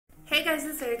Hey guys,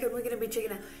 it's Erika and we're going to be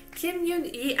checking out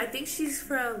Yoon Hee. I think she's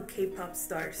from K-pop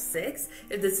Star 6,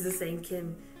 if this is the same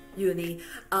Yoon Hee.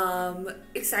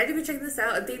 Excited to be checking this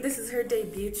out. I think this is her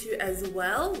debut too as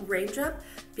well. Raindrop,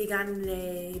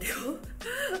 Biganado.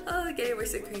 Okay, we're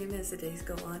so Korean as the days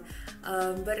go on.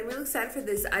 But I'm really excited for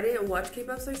this. I didn't watch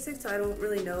K-pop Star 6, so I don't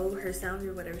really know her sound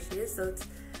or whatever she is, so it's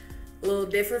a little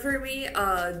different for me,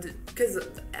 because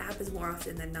it happens more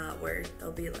often than not where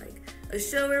there'll be like a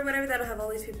show or whatever that'll have all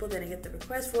these people, then I get the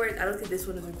request for it. I don't think this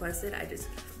one was requested. I just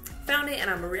found it and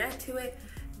I'm gonna react to it,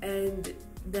 and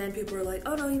then people are like,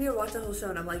 oh no, you need to watch the whole show,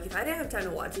 and I'm like, if I didn't have time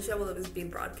to watch the show while it was being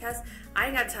broadcast, I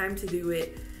ain't got time to do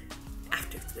it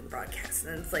after it's been broadcast.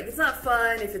 And it's like, it's not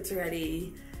fun if it's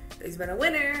already, there's been a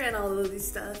winner and all of these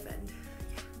stuff, and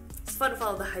yeah, it's fun to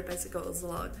follow the hype as it goes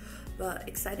along. But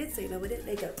excited, so you know, we didn't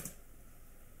make up.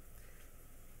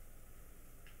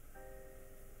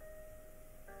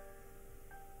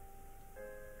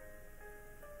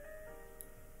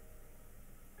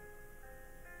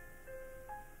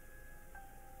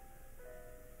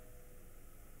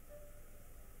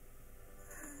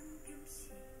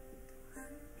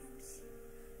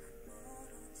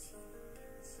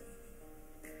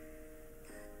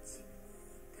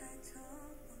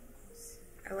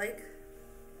 I like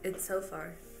it so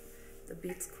far. The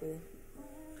beat's cool.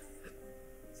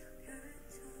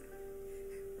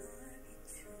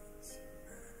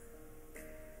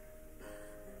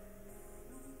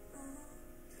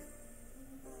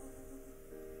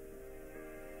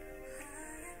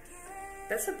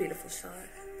 That's a beautiful shot.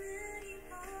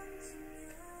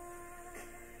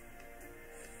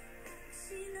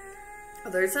 Oh,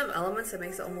 there's some elements that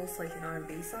makes it almost like an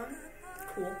R&B song.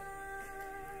 Cool.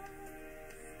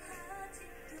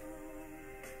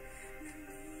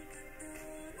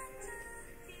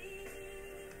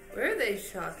 Where they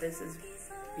shot this is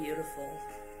beautiful.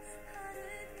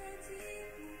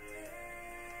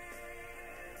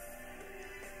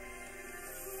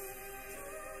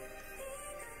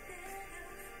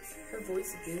 Her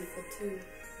voice is beautiful too.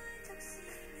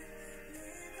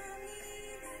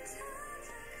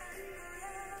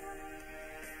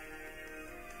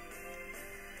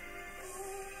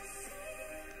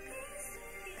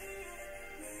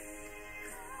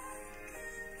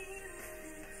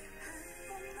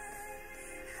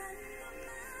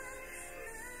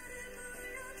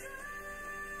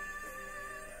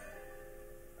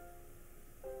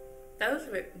 That was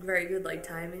very good, like,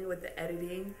 timing with the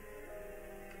editing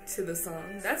to the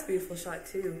song. That's a beautiful shot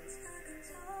too.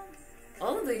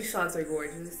 All of these shots are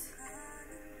gorgeous.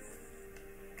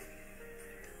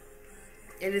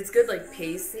 And it's good, like,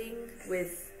 pacing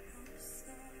with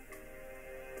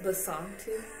the song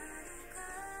too.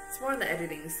 It's more on the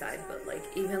editing side, but like,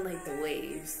 even like the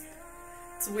waves.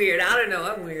 It's weird. I don't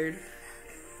know, I'm weird.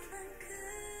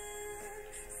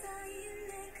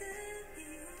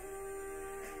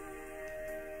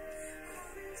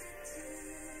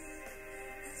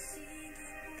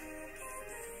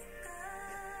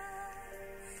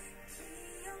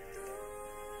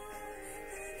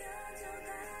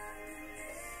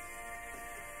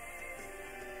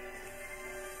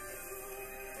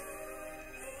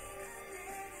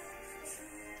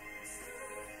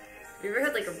 You ever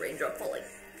had like a raindrop fall like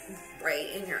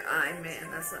right in your eye? Man,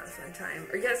 that's not a fun time.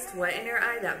 Or you get sweat in your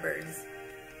eye, that burns.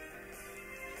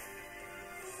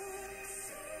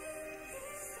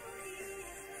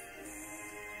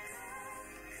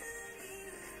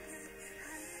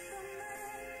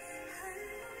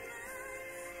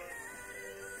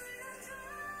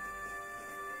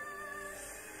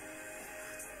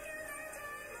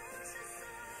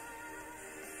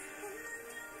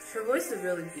 Her voice is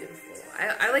really beautiful.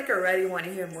 I like already want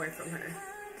to hear more from her.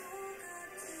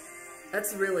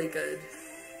 That's really good.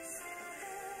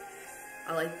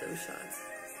 I like those shots.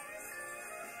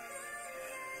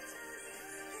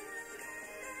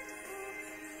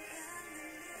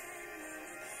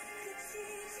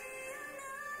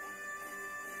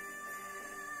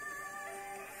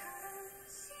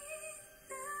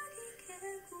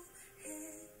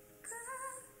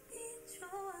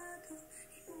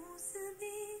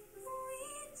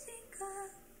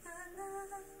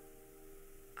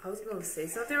 I was gonna say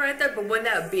something right there, but when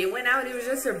that beat went out, it was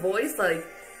just her voice, like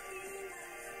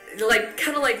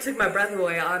kind of like took my breath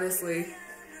away, honestly.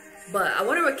 But I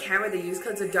wonder what camera they use,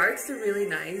 because the darks are really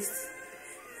nice,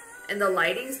 and the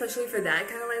lighting, especially for that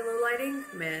kind of like low lighting,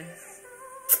 man.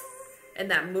 And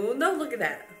that moon though, look at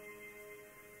that.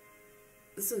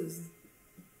 This is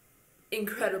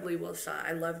incredibly well shot.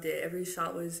 I loved it. Every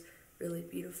shot was really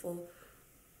beautiful.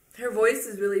 Her voice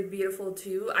is really beautiful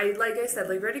too. Like I said,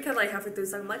 like already kind of like halfway through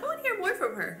the song, I'm like, I want to hear more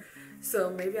from her. So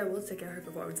maybe I will check out her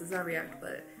performances, not react,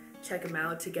 but check them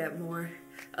out to get more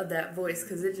of that voice,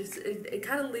 because it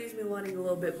kind of leaves me wanting a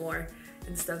little bit more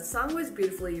and stuff. The song was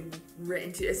beautifully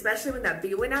written too, especially when that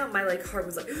beat went out. My like heart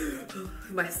was like,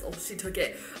 my soul, she took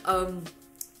it.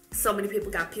 So many people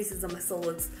got pieces of my soul.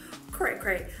 It's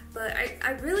cray. But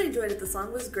I really enjoyed it. The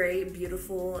song was great,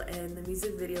 beautiful, and the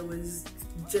music video was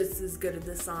just as good as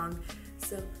the song.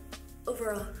 So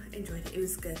overall, enjoyed it. It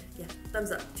was good. Yeah,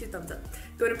 thumbs up. 2 thumbs up.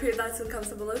 Go to your thoughts in the comments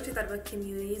down below. What you thought about Kim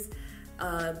Yoon Hee's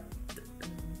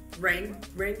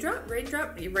raindrop.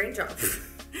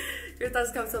 Your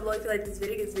thoughts, comments down below. If you like this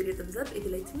video, give this video a thumbs up. If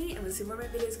you liked me and want to see more of my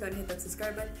videos, go ahead and hit that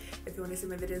subscribe button. If you want to see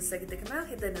my videos the second they come out,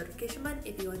 hit that notification button.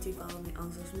 If you want to follow me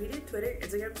on social media, Twitter,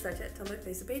 Instagram, Snapchat, Tumblr,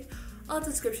 Facebook page, all in the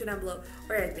description down below.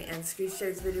 Or at the end, screen share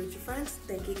this video with your friends.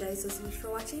 Thank you guys so much for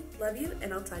watching. Love you,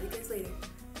 and I'll talk to you guys later.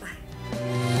 Bye.